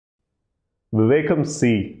Vivekam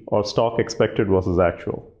C, or stock expected versus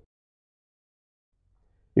actual.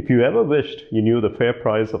 If you ever wished you knew the fair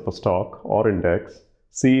price of a stock or index,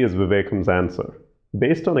 C is Vivekam's answer.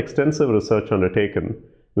 Based on extensive research undertaken,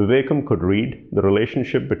 Vivekam could read the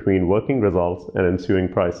relationship between working results and ensuing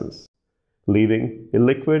prices. Leaving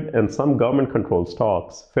illiquid and some government-controlled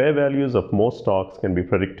stocks, fair values of most stocks can be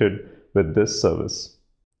predicted with this service.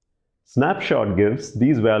 Snapshot gives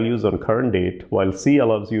these values on current date, while C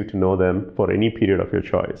allows you to know them for any period of your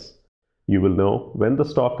choice. You will know when the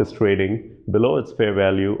stock is trading below its fair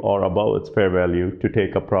value or above its fair value to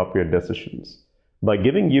take appropriate decisions. By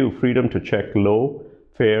giving you freedom to check low,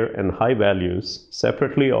 fair, and high values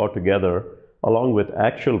separately or together, along with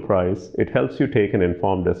actual price, it helps you take an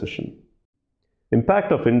informed decision.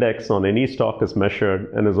 Impact of index on any stock is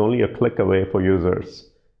measured and is only a click away for users.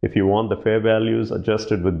 If you want the fair values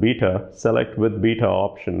adjusted with beta, select with beta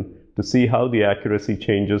option to see how the accuracy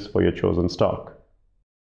changes for your chosen stock.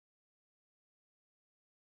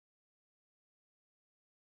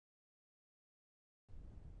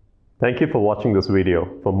 Thank you for watching this video.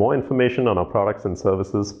 For more information on our products and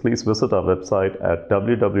services, please visit our website at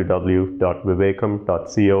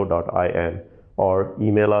www.vivekam.co.in or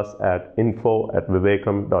email us at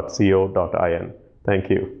info@vivekam.co.in. Thank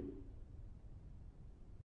you.